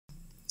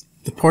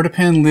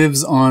PortaPen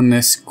lives on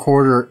this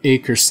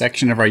quarter-acre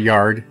section of our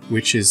yard,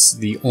 which is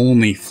the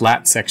only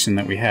flat section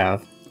that we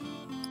have.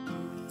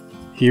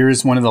 Here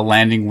is one of the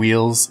landing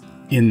wheels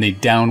in the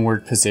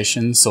downward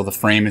position, so the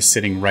frame is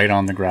sitting right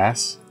on the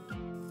grass.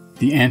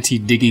 The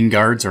anti-digging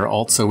guards are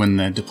also in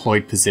the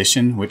deployed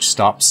position, which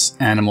stops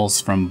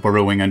animals from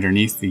burrowing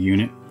underneath the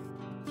unit.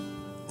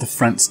 The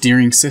front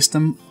steering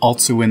system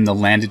also in the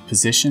landed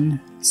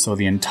position, so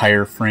the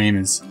entire frame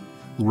is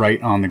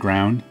right on the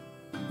ground.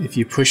 If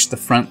you push the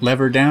front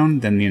lever down,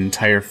 then the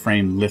entire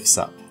frame lifts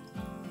up.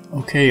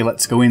 Okay,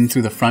 let's go in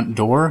through the front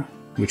door,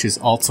 which is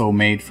also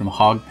made from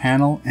hog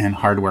panel and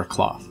hardware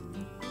cloth.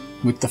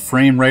 With the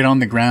frame right on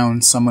the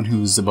ground, someone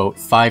who's about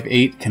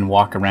 5'8" can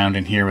walk around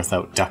in here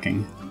without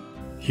ducking.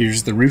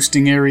 Here's the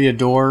roosting area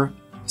door,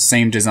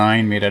 same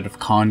design, made out of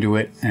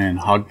conduit and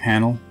hog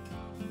panel.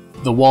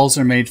 The walls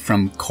are made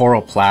from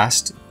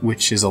Coroplast,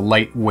 which is a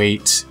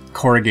lightweight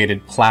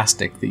corrugated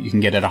plastic that you can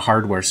get at a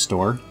hardware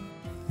store.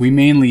 We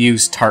mainly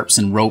use tarps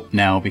and rope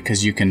now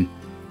because you can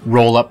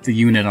roll up the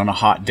unit on a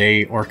hot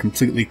day or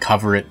completely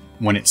cover it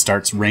when it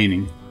starts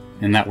raining,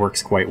 and that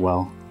works quite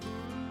well.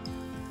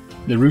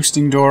 The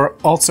roosting door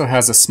also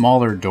has a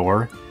smaller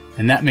door,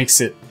 and that makes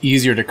it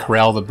easier to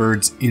corral the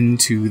birds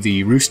into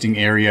the roosting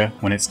area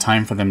when it's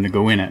time for them to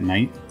go in at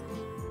night.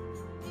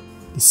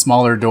 The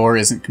smaller door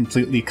isn't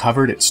completely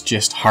covered, it's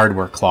just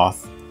hardware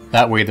cloth.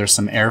 That way there's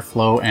some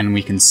airflow and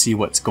we can see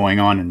what's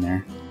going on in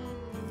there.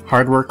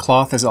 Hardware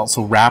cloth is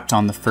also wrapped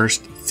on the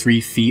first 3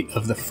 feet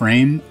of the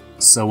frame,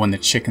 so when the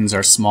chickens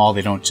are small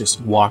they don't just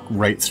walk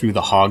right through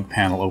the hog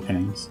panel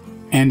openings.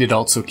 And it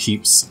also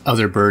keeps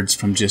other birds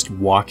from just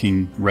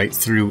walking right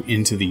through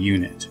into the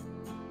unit.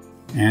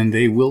 And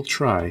they will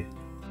try.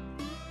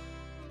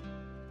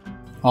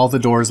 All the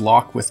doors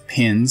lock with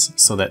pins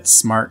so that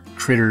smart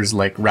critters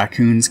like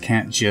raccoons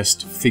can't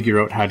just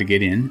figure out how to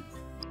get in.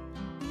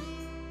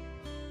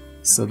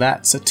 So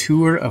that's a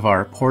tour of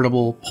our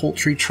portable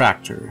poultry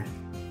tractor.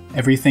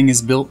 Everything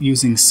is built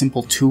using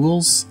simple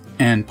tools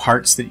and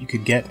parts that you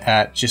could get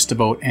at just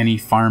about any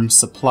farm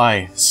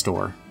supply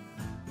store.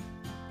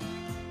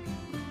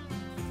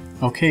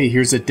 Okay,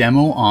 here's a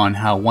demo on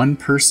how one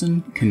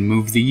person can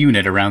move the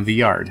unit around the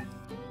yard.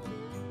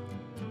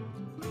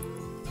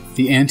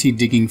 The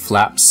anti-digging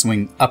flaps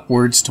swing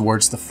upwards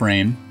towards the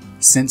frame.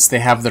 Since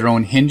they have their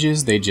own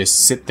hinges, they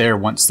just sit there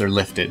once they're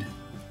lifted.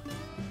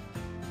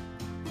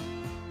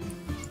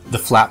 The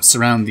flaps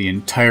surround the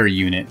entire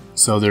unit,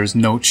 so there's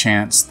no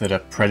chance that a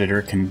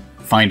predator can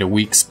find a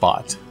weak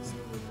spot.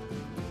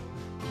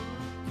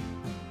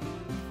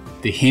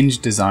 The hinge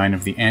design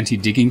of the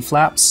anti-digging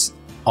flaps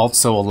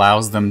also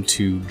allows them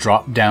to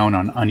drop down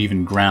on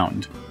uneven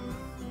ground.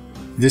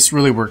 This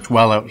really worked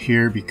well out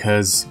here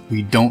because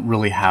we don't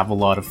really have a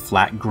lot of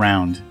flat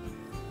ground.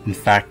 In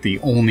fact, the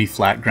only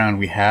flat ground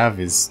we have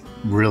is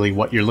really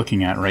what you're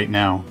looking at right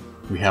now.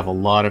 We have a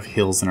lot of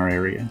hills in our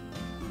area.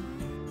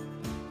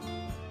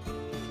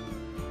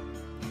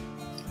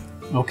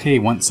 Okay,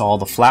 once all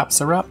the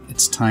flaps are up,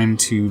 it's time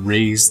to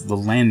raise the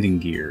landing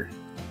gear.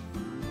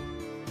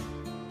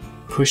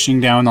 Pushing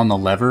down on the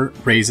lever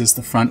raises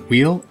the front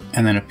wheel,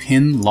 and then a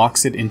pin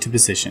locks it into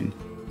position.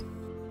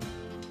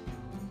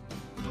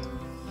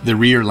 The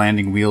rear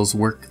landing wheels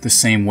work the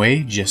same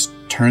way, just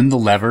turn the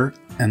lever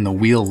and the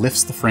wheel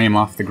lifts the frame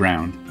off the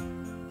ground.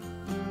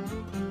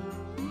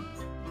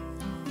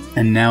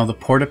 And now the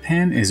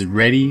PortaPen is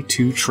ready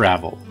to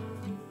travel.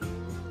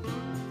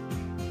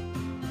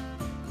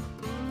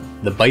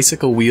 The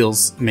bicycle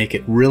wheels make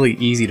it really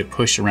easy to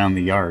push around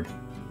the yard.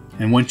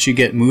 And once you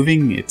get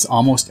moving, it's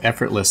almost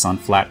effortless on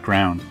flat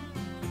ground.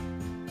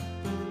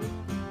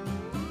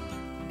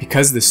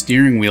 Because the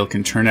steering wheel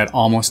can turn at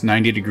almost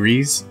 90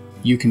 degrees,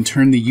 you can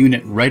turn the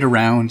unit right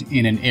around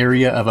in an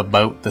area of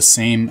about the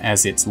same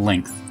as its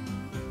length.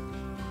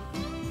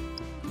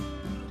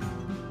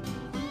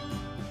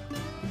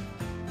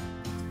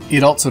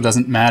 It also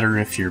doesn't matter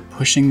if you're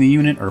pushing the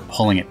unit or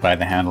pulling it by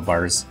the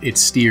handlebars. It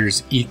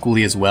steers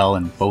equally as well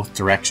in both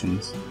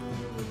directions.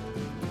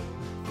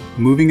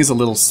 Moving is a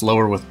little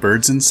slower with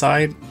birds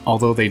inside,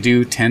 although they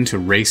do tend to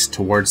race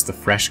towards the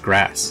fresh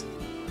grass.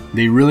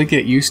 They really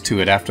get used to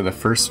it after the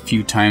first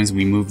few times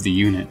we move the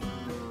unit.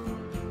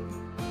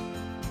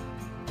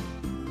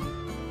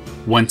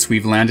 Once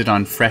we've landed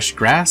on fresh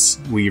grass,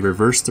 we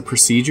reverse the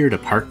procedure to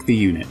park the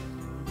unit.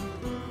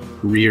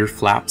 Rear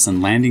flaps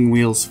and landing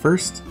wheels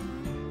first.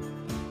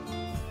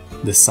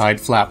 The side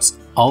flaps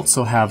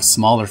also have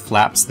smaller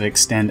flaps that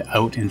extend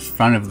out in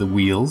front of the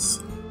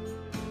wheels.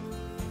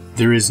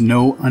 There is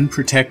no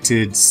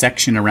unprotected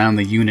section around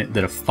the unit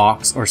that a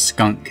fox or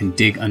skunk can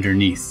dig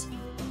underneath.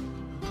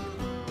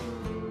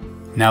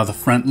 Now the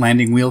front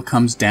landing wheel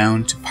comes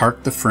down to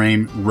park the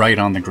frame right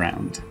on the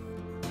ground.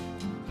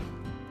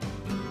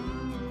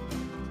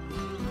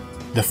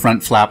 The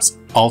front flaps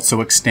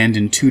also extend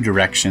in 2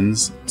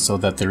 directions so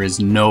that there is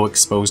no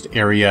exposed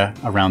area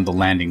around the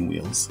landing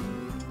wheels.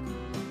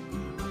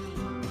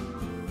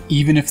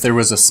 Even if there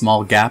was a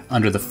small gap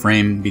under the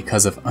frame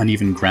because of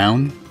uneven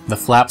ground, the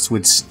flaps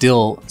would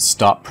still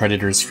stop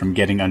predators from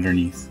getting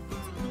underneath.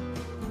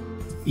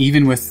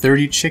 Even with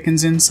 30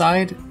 chickens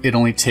inside, it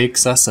only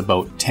takes us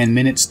about 10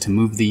 minutes to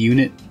move the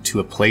unit to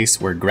a place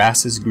where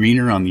grass is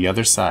greener on the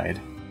other side.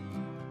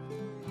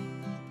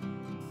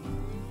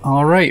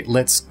 Alright,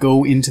 let's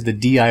go into the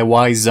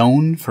DIY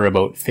zone for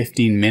about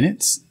 15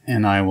 minutes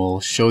and I will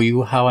show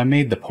you how I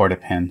made the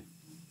PortaPen.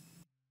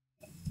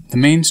 The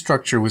main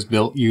structure was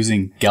built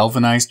using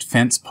galvanized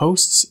fence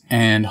posts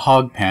and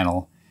hog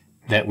panel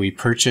that we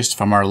purchased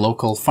from our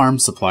local farm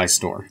supply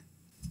store.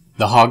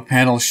 The hog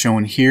panels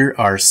shown here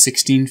are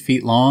 16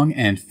 feet long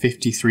and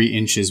 53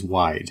 inches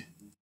wide.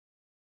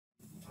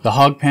 The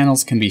hog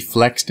panels can be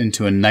flexed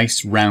into a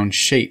nice round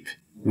shape.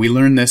 We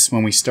learned this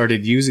when we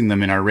started using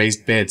them in our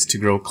raised beds to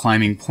grow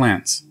climbing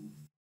plants.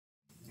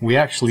 We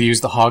actually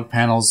use the hog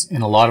panels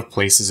in a lot of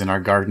places in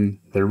our garden.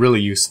 They're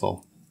really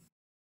useful.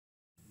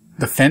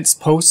 The fence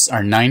posts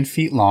are 9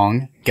 feet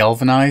long,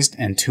 galvanized,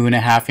 and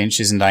 2.5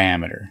 inches in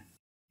diameter.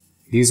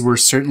 These were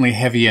certainly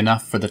heavy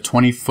enough for the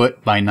 20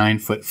 foot by 9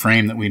 foot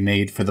frame that we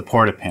made for the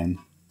PortaPen.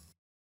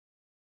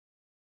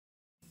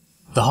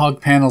 The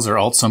hog panels are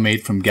also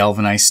made from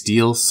galvanized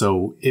steel,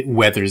 so it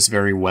weathers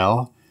very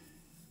well.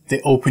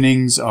 The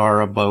openings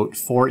are about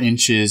 4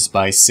 inches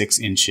by 6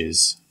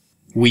 inches.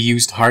 We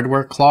used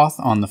hardware cloth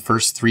on the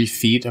first 3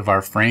 feet of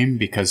our frame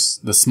because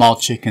the small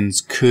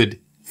chickens could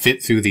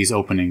fit through these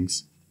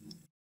openings.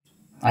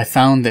 I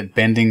found that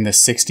bending the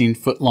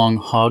 16-foot long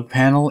hog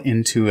panel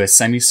into a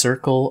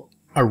semicircle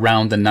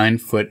around the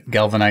 9-foot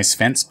galvanized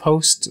fence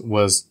post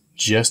was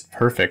just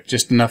perfect,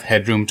 just enough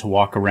headroom to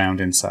walk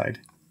around inside.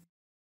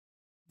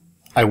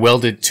 I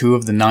welded 2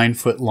 of the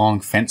 9-foot long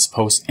fence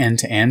posts end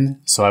to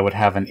end so I would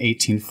have an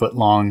 18-foot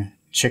long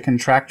chicken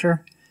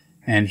tractor,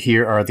 and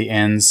here are the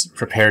ends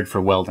prepared for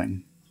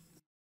welding.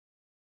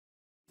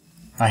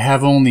 I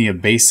have only a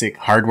basic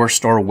hardware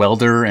store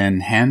welder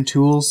and hand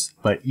tools,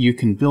 but you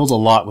can build a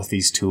lot with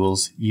these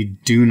tools. You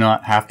do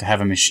not have to have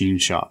a machine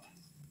shop.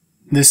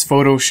 This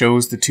photo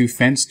shows the 2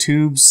 fence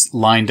tubes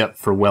lined up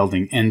for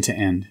welding end to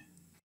end.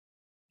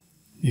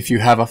 If you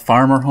have a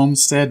farm or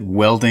homestead,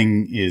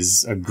 welding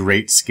is a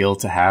great skill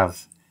to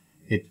have.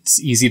 It's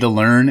easy to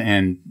learn,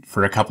 and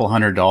for a couple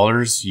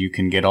 $100 you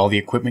can get all the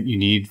equipment you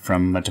need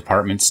from a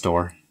department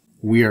store.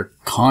 We are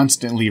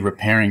constantly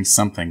repairing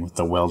something with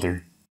the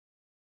welder.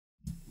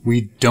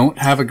 We don't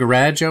have a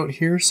garage out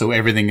here, so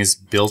everything is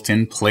built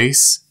in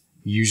place.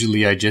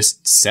 Usually I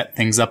just set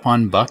things up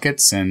on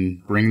buckets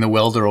and bring the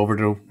welder over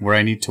to where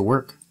I need to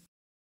work.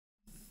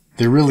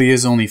 There really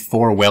is only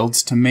 4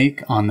 welds to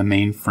make on the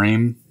main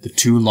frame. The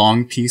 2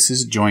 long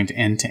pieces joined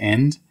end to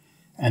end,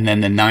 and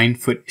then the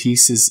 9-foot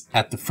pieces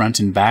at the front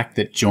and back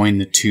that join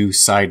the 2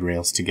 side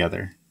rails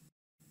together.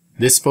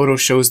 This photo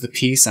shows the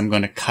piece I'm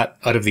going to cut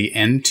out of the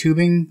end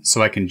tubing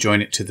so I can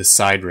join it to the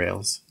side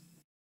rails.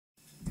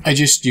 I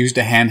just used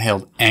a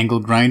handheld angle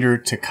grinder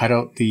to cut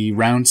out the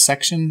round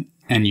section,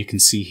 and you can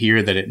see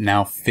here that it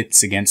now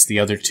fits against the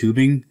other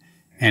tubing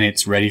and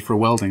it's ready for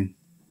welding.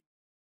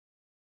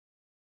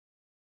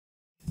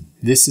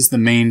 This is the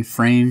main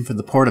frame for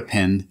the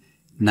PortaPen,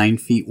 9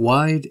 feet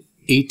wide,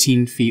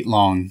 18 feet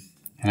long,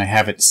 and I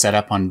have it set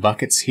up on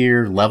buckets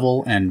here,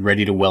 level and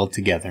ready to weld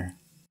together.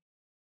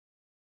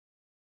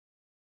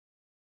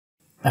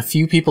 A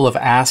few people have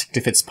asked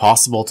if it's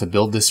possible to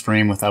build this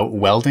frame without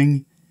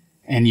welding,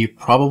 and you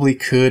probably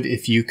could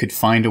if you could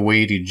find a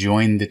way to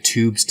join the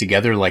tubes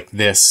together like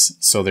this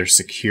so they're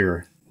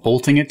secure.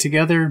 Bolting it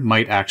together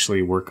might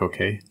actually work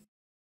okay.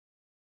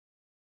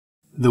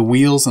 The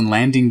wheels and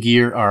landing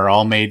gear are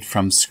all made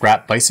from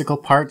scrap bicycle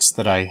parts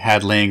that I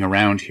had laying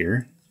around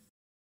here.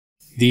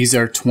 These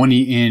are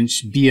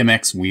 20-inch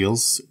BMX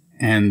wheels,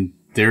 and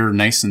they're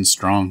nice and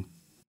strong.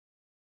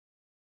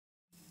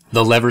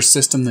 The lever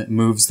system that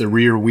moves the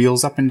rear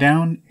wheels up and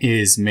down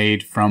is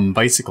made from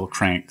bicycle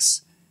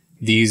cranks.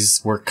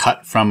 These were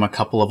cut from a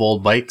couple of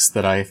old bikes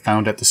that I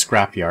found at the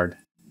scrapyard.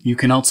 You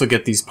can also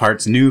get these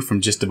parts new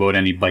from just about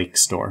any bike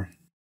store.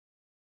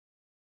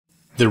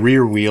 The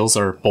rear wheels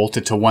are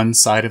bolted to one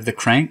side of the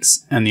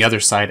cranks, and the other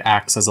side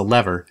acts as a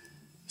lever.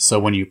 So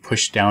when you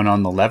push down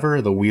on the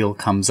lever, the wheel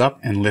comes up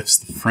and lifts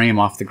the frame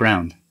off the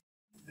ground.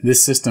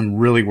 This system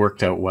really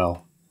worked out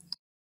well.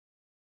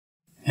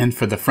 And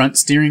for the front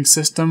steering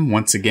system,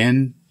 once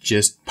again,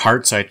 just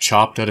parts I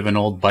chopped out of an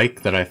old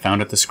bike that I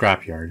found at the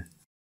scrapyard.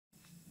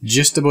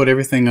 Just about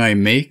everything I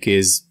make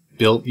is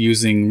built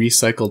using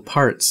recycled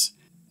parts,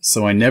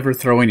 so I never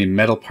throw any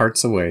metal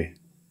parts away.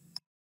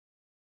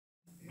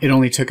 It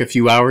only took a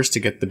few hours to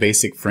get the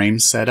basic frame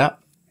set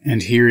up,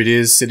 and here it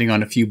is sitting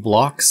on a few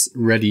blocks,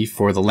 ready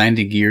for the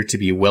landing gear to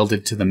be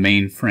welded to the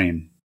main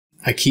frame.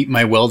 I keep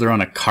my welder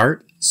on a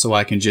cart, so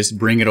I can just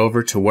bring it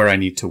over to where I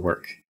need to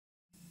work.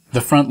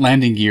 The front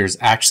landing gear is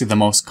actually the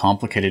most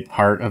complicated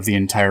part of the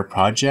entire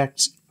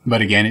project,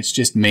 but again, it's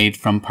just made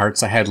from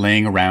parts I had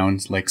laying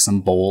around, like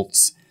some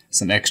bolts,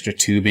 some extra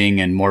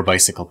tubing, and more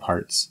bicycle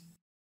parts.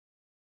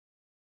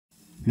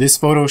 This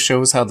photo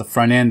shows how the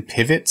front end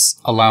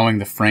pivots, allowing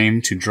the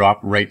frame to drop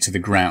right to the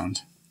ground.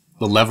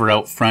 The lever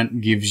out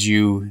front gives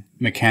you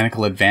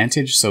mechanical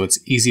advantage, so it's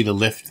easy to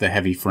lift the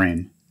heavy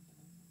frame.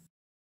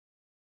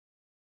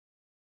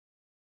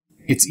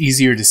 It's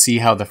easier to see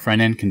how the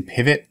front end can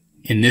pivot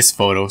in this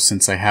photo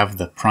since I have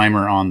the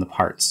primer on the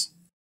parts.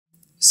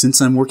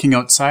 Since I'm working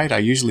outside, I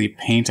usually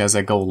paint as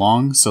I go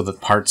along so the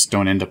parts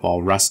don't end up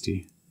all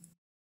rusty.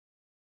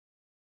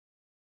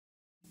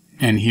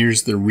 And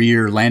here's the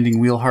rear landing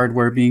wheel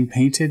hardware being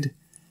painted.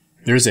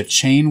 There's a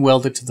chain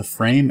welded to the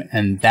frame,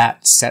 and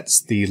that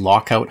sets the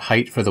lockout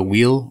height for the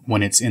wheel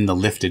when it's in the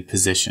lifted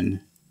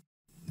position.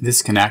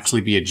 This can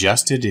actually be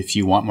adjusted if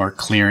you want more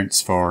clearance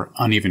for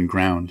uneven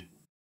ground.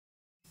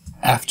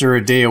 After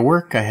a day of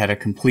work, I had a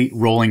complete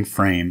rolling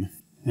frame,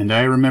 and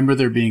I remember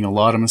there being a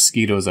lot of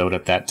mosquitoes out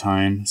at that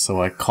time,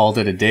 so I called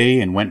it a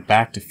day and went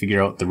back to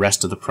figure out the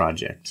rest of the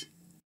project.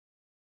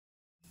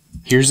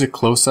 Here's a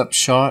close-up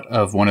shot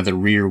of one of the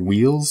rear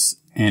wheels,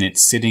 and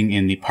it's sitting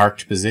in the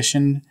parked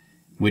position,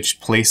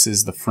 which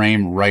places the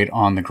frame right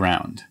on the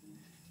ground.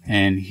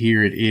 And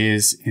here it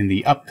is in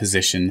the up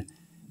position.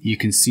 You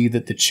can see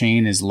that the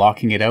chain is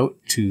locking it out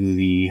to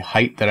the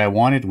height that I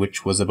wanted,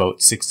 which was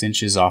about 6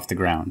 inches off the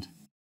ground.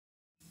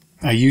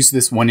 I use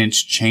this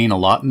 1-inch chain a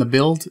lot in the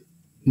build,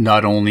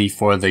 not only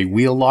for the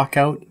wheel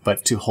lockout,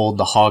 but to hold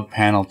the hog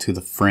panel to the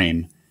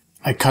frame.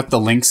 I cut the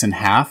links in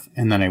half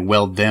and then I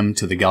weld them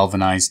to the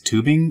galvanized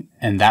tubing,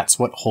 and that's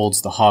what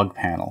holds the hog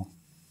panel.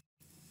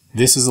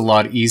 This is a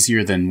lot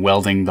easier than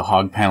welding the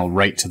hog panel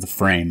right to the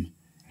frame,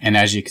 and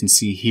as you can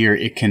see here,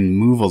 it can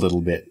move a little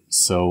bit,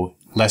 so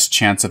less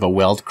chance of a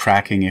weld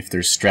cracking if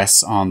there's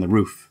stress on the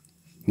roof.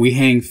 We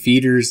hang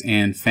feeders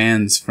and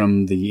fans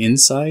from the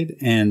inside,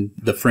 and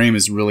the frame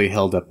is really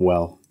held up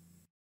well.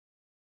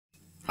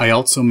 I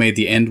also made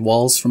the end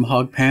walls from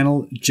hog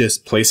panel,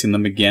 just placing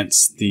them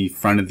against the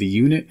front of the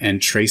unit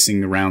and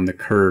tracing around the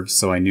curves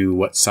so I knew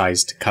what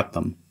size to cut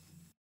them.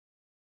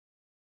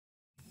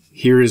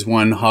 Here is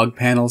one hog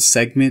panel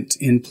segment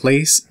in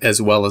place,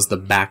 as well as the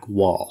back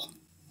wall.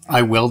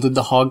 I welded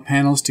the hog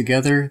panels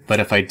together, but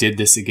if I did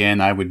this again,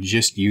 I would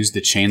just use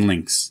the chain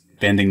links,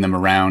 bending them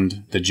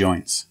around the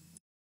joints.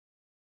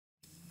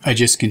 I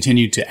just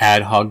continued to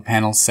add hog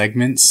panel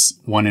segments,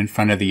 one in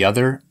front of the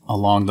other,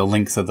 along the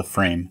length of the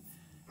frame.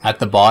 At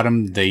the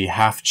bottom, the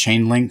half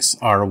chain links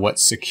are what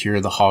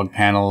secure the hog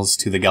panels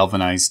to the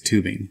galvanized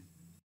tubing.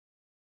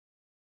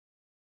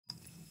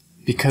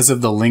 Because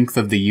of the length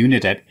of the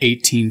unit at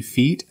 18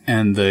 feet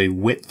and the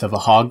width of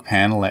a hog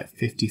panel at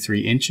 53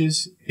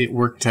 inches, it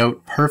worked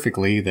out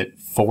perfectly that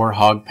 4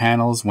 hog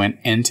panels went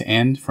end to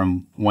end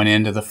from one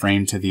end of the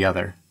frame to the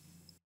other.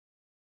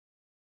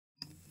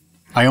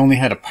 I only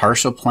had a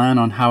partial plan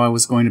on how I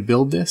was going to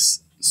build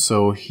this,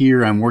 so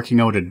here I'm working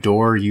out a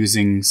door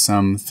using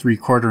some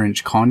 3/4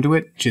 inch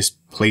conduit just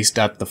placed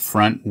at the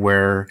front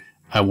where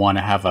I want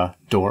to have a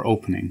door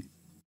opening.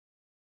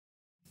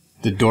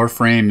 The door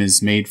frame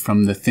is made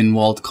from the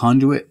thin-walled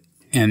conduit,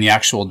 and the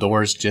actual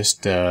door is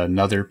just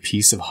another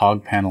piece of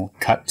hog panel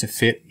cut to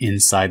fit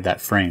inside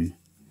that frame.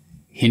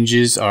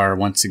 Hinges are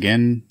once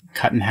again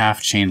cut in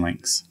half chain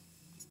links.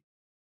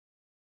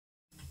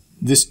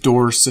 This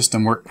door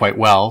system worked quite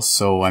well,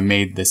 so I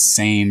made the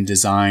same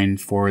design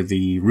for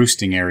the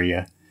roosting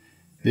area.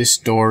 This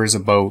door is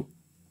about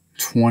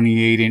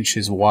 28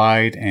 inches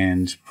wide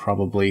and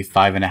probably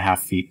 5.5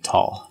 feet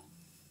tall.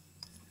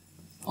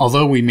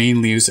 Although we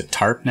mainly use a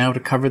tarp now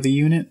to cover the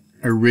unit,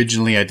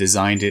 originally I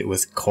designed it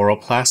with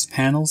coroplast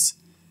panels,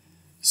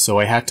 so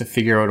I had to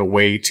figure out a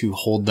way to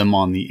hold them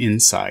on the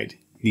inside.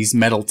 These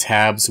metal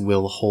tabs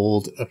will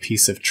hold a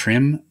piece of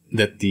trim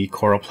that the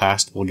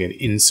coroplast will get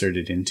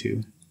inserted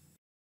into.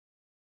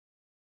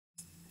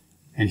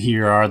 And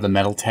here are the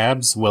metal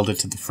tabs welded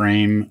to the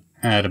frame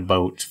at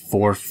about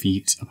 4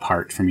 feet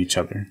apart from each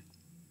other.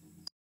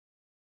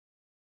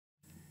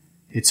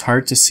 It's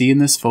hard to see in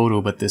this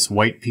photo, but this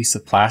white piece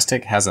of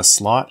plastic has a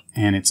slot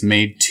and it's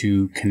made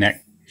to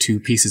connect 2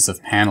 pieces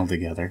of panel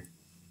together.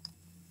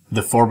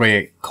 The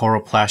 4x8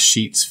 coroplast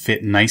sheets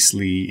fit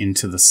nicely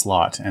into the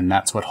slot, and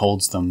that's what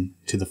holds them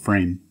to the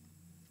frame.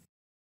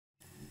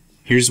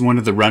 Here's one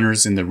of the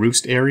runners in the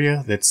roost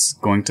area that's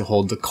going to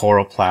hold the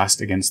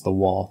coroplast against the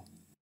wall.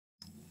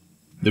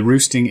 The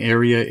roosting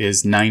area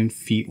is 9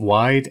 feet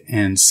wide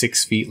and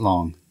 6 feet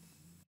long.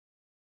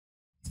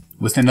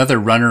 With another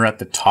runner at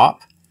the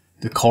top,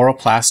 the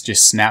coroplast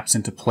just snaps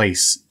into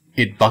place.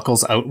 It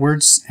buckles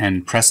outwards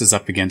and presses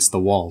up against the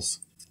walls.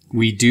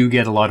 We do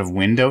get a lot of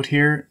wind out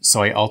here,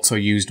 so I also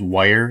used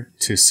wire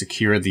to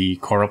secure the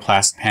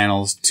coroplast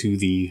panels to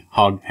the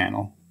hog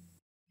panel.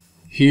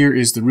 Here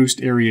is the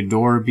roost area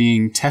door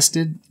being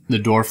tested. The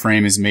door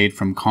frame is made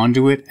from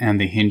conduit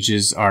and the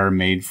hinges are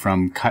made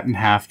from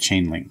cut-in-half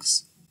chain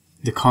links.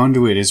 The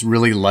conduit is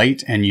really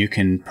light and you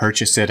can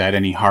purchase it at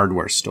any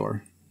hardware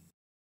store.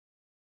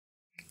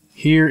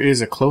 Here is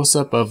a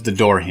close-up of the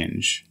door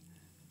hinge.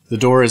 The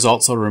door is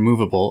also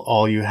removable.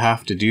 All you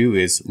have to do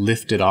is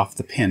lift it off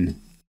the pin.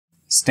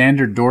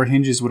 Standard door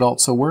hinges would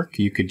also work.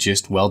 You could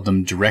just weld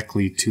them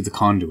directly to the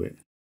conduit.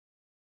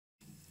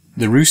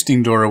 The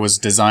roosting door was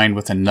designed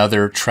with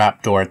another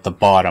trap door at the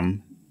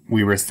bottom.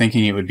 We were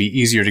thinking it would be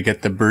easier to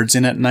get the birds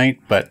in at night,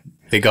 but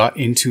they got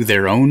into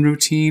their own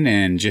routine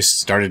and just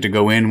started to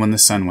go in when the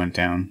sun went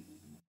down.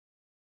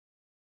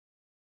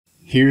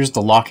 Here's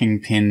the locking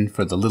pin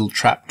for the little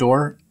trap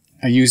door.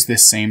 I use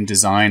this same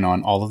design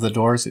on all of the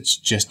doors. It's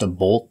just a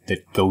bolt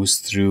that goes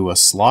through a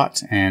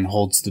slot and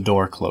holds the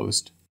door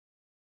closed.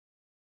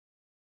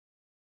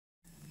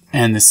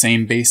 And the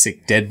same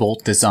basic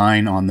deadbolt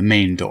design on the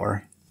main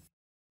door.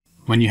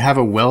 When you have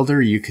a welder,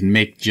 you can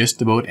make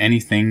just about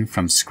anything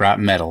from scrap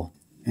metal,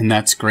 and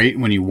that's great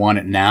when you want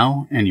it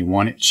now and you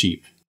want it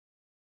cheap.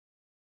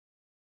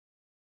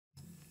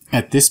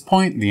 At this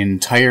point, the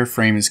entire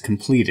frame is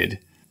completed.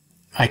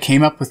 I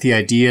came up with the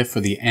idea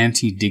for the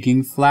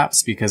anti-digging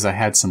flaps because I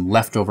had some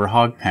leftover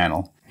hog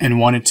panel and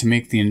wanted to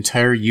make the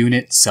entire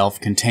unit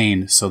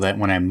self-contained so that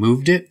when I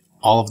moved it,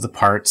 all of the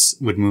parts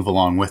would move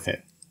along with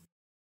it.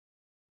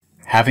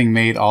 Having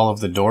made all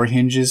of the door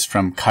hinges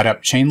from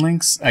cut-up chain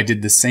links, I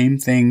did the same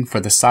thing for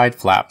the side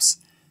flaps,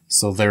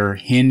 so they're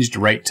hinged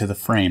right to the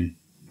frame.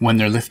 When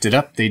they're lifted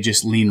up, they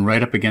just lean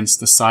right up against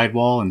the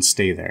sidewall and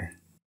stay there.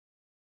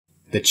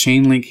 The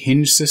chain link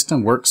hinge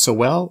system works so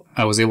well,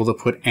 I was able to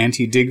put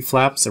anti-dig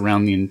flaps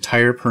around the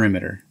entire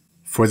perimeter.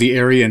 For the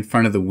area in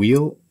front of the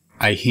wheel,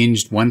 I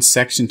hinged one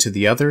section to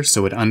the other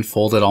so it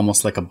unfolded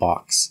almost like a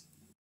box.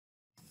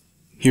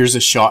 Here's a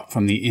shot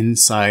from the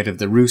inside of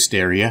the roost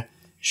area,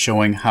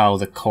 showing how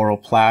the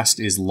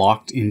coroplast is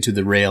locked into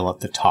the rail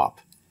at the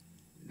top.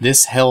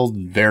 This held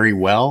very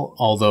well,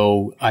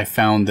 although I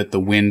found that the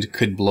wind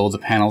could blow the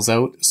panels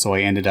out, so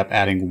I ended up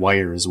adding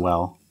wire as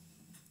well.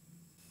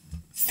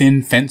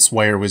 Thin fence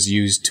wire was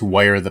used to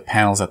wire the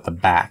panels at the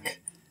back,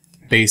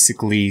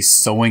 basically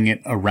sewing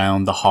it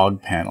around the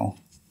hog panel.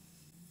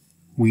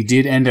 We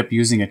did end up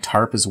using a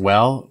tarp as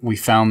well. We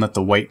found that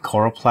the white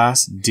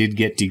coroplast did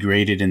get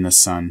degraded in the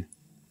sun.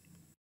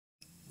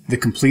 The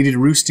completed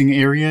roosting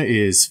area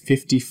is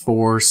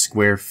 54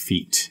 square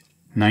feet,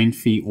 9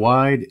 feet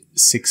wide,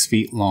 6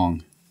 feet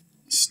long.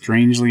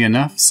 Strangely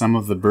enough, some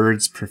of the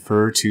birds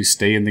prefer to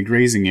stay in the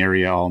grazing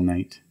area all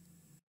night.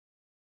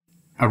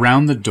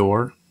 Around the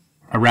door,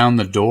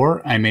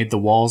 I made the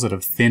walls out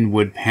of thin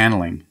wood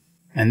paneling,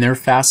 and they're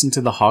fastened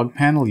to the hog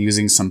panel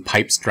using some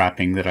pipe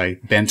strapping that I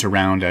bent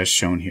around as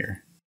shown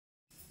here.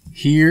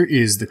 Here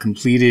is the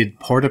completed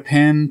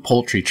PortaPen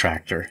poultry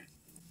tractor.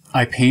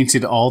 I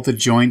painted all the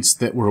joints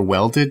that were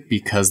welded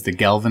because the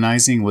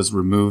galvanizing was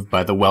removed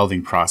by the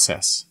welding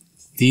process.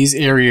 These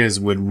areas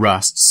would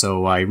rust,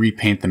 so I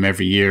repaint them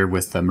every year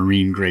with a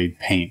marine grade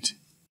paint.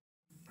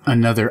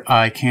 Another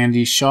eye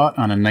candy shot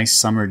on a nice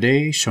summer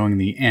day showing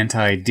the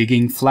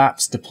anti-digging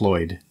flaps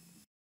deployed.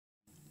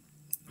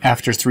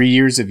 After 3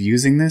 years of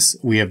using this,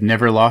 we have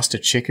never lost a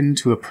chicken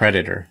to a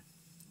predator.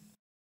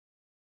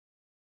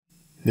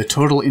 The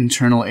total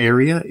internal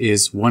area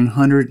is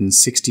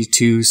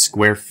 162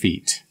 square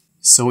feet.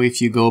 So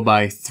if you go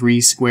by 3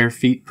 square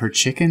feet per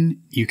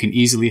chicken, you can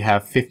easily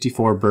have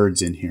 54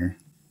 birds in here.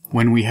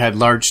 When we had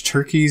large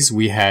turkeys,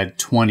 we had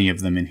 20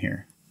 of them in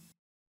here.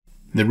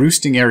 The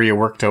roosting area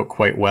worked out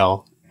quite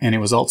well, and it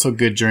was also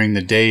good during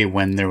the day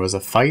when there was a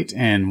fight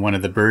and one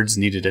of the birds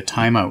needed a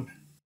timeout.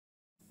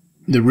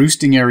 The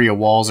roosting area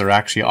walls are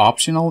actually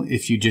optional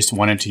if you just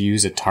wanted to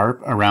use a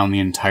tarp around the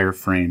entire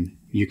frame.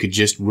 You could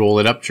just roll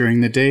it up during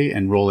the day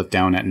and roll it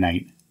down at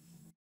night.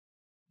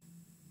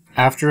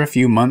 After a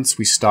few months,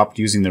 we stopped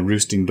using the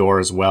roosting door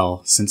as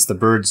well, since the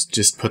birds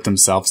just put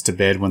themselves to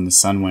bed when the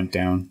sun went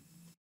down.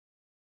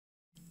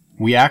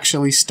 We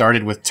actually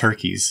started with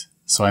turkeys,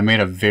 so I made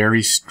a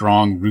very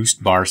strong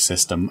roost bar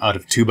system out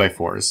of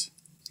 2x4s.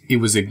 It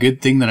was a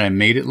good thing that I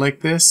made it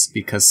like this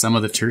because some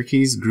of the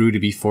turkeys grew to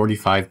be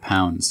 45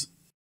 pounds.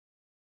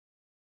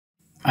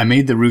 I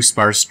made the roost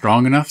bars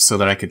strong enough so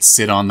that I could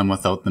sit on them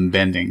without them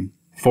bending.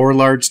 4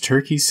 large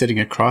turkeys sitting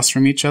across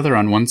from each other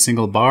on one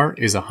single bar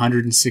is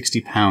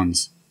 160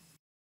 pounds.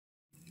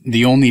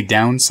 The only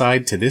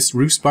downside to this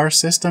roost bar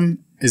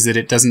system is that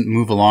it doesn't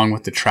move along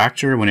with the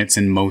tractor when it's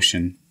in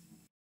motion.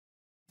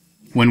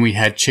 When we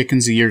had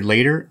chickens a year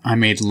later, I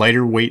made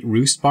lighter weight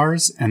roost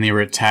bars and they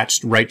were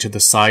attached right to the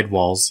side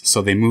walls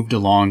so they moved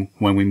along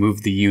when we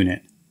moved the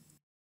unit.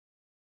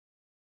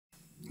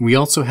 We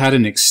also had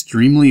an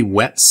extremely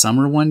wet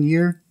summer one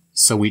year,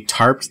 so we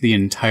tarped the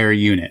entire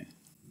unit.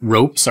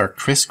 Ropes are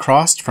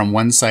crisscrossed from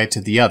one side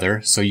to the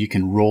other so you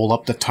can roll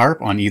up the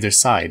tarp on either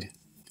side.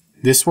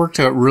 This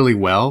worked out really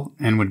well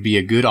and would be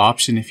a good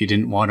option if you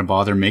didn't want to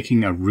bother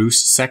making a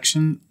roost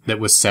section that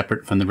was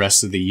separate from the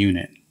rest of the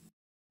unit.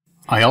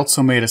 I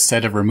also made a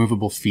set of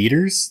removable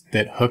feeders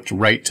that hooked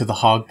right to the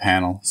hog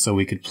panel so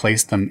we could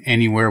place them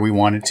anywhere we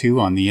wanted to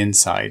on the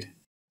inside.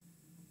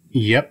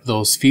 Yep,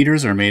 those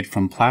feeders are made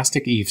from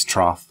plastic eaves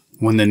trough.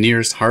 When the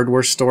nearest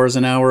hardware store is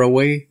an hour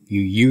away,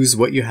 you use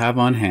what you have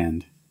on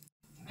hand.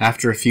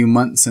 After a few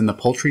months in the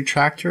poultry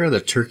tractor,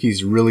 the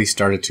turkeys really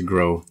started to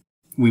grow.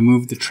 We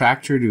moved the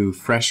tractor to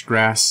fresh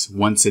grass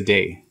once a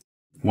day.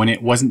 When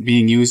it wasn't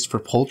being used for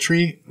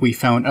poultry, we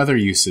found other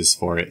uses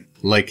for it,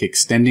 like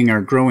extending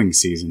our growing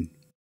season.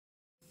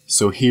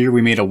 So here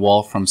we made a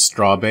wall from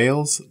straw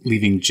bales,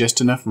 leaving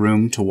just enough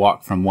room to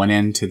walk from one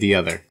end to the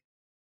other.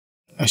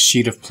 A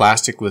sheet of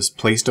plastic was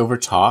placed over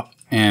top,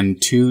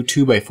 and 2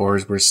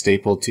 2x4s were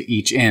stapled to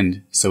each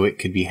end so it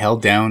could be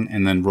held down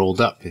and then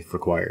rolled up if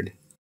required.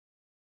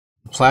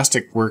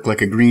 Plastic worked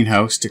like a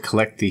greenhouse to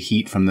collect the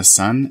heat from the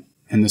sun,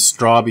 and the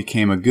straw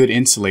became a good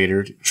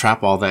insulator to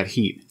trap all that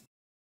heat.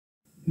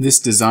 This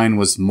design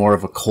was more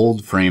of a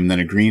cold frame than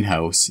a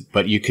greenhouse,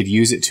 but you could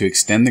use it to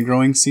extend the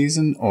growing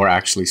season or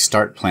actually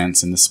start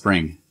plants in the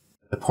spring.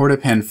 The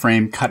PortaPen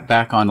frame cut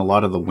back on a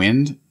lot of the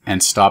wind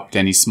and stopped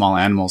any small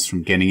animals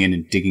from getting in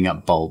and digging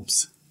up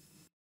bulbs.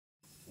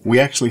 We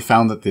actually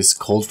found that this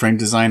cold frame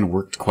design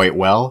worked quite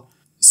well,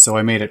 so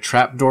I made a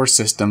trapdoor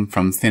system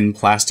from thin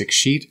plastic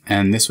sheet,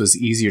 and this was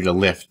easier to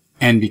lift.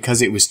 And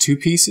because it was two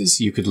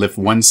pieces, you could lift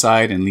one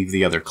side and leave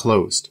the other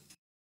closed.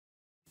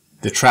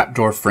 The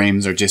trapdoor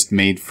frames are just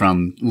made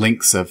from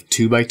links of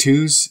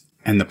 2x2s,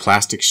 and the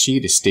plastic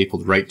sheet is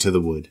stapled right to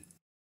the wood.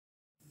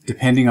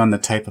 Depending on the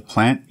type of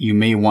plant, you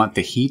may want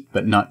the heat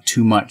but not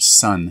too much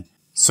sun,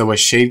 so a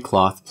shade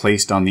cloth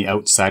placed on the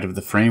outside of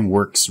the frame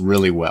works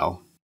really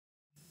well.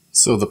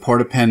 So the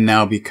PortaPen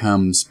now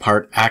becomes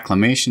part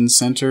acclimation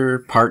center,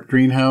 part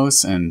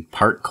greenhouse, and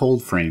part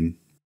cold frame.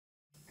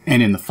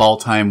 And in the fall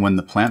time when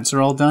the plants are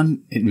all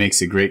done, it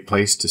makes a great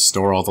place to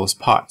store all those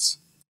pots.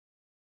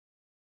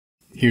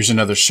 Here's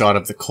another shot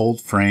of the cold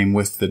frame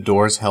with the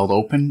doors held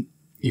open.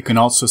 You can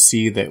also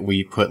see that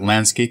we put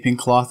landscaping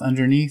cloth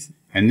underneath,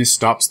 and this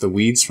stops the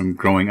weeds from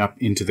growing up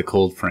into the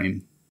cold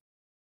frame.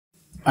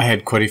 I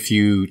had quite a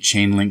few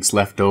chain links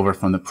left over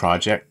from the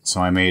project,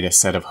 so I made a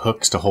set of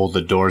hooks to hold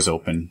the doors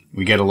open.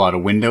 We get a lot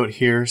of wind out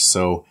here,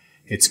 so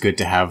it's good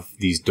to have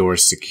these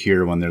doors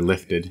secure when they're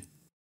lifted.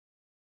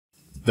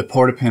 The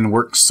PortaPen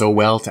works so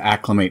well to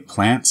acclimate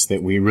plants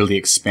that we really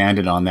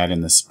expanded on that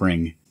in the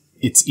spring.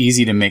 It's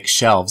easy to make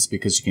shelves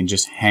because you can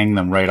just hang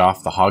them right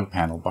off the hog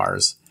panel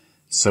bars.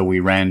 So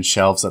we ran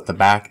shelves at the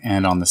back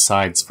and on the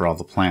sides for all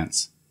the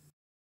plants.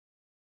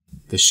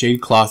 The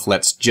shade cloth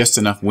lets just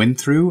enough wind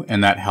through,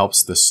 and that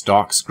helps the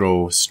stalks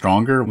grow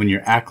stronger when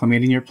you're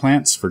acclimating your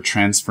plants for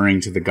transferring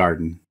to the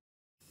garden.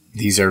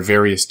 These are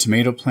various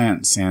tomato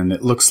plants, and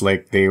it looks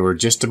like they were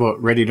just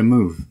about ready to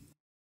move.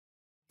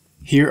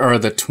 Here are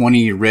the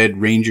 20 Red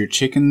Ranger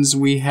chickens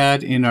we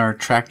had in our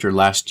tractor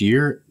last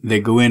year. They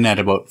go in at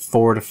about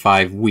 4 to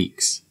 5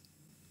 weeks.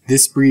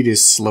 This breed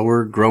is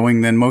slower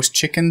growing than most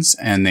chickens,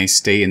 and they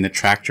stay in the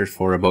tractor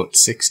for about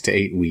 6 to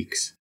 8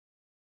 weeks.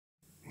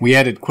 We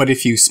added quite a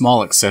few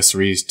small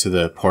accessories to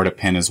the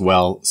PortaPen as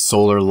well: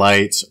 solar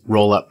lights,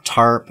 roll-up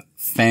tarp,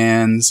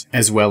 fans,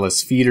 as well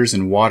as feeders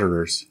and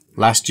waterers.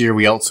 Last year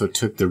we also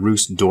took the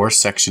roost door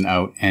section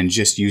out and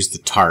just used the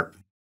tarp.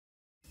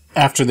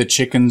 After the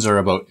chickens are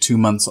about 2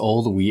 months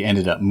old, we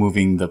ended up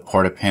moving the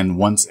PortaPen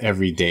once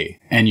every day.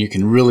 And you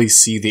can really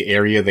see the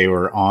area they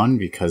were on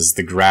because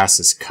the grass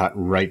is cut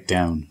right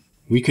down.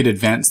 We could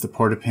advance the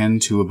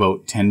PortaPen to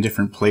about 10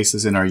 different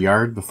places in our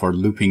yard before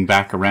looping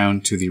back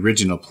around to the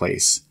original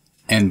place.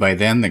 And by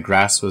then the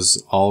grass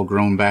was all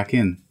grown back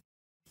in.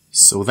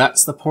 So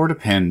that's the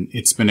PortaPen.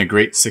 It's been a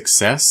great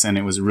success, and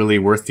it was really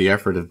worth the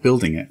effort of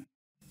building it.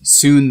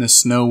 Soon the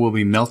snow will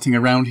be melting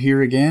around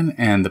here again,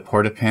 and the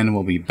PortaPen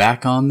will be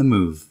back on the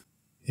move.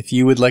 If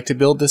you would like to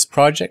build this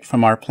project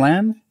from our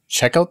plan,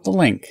 check out the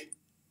link.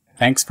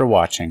 Thanks for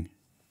watching.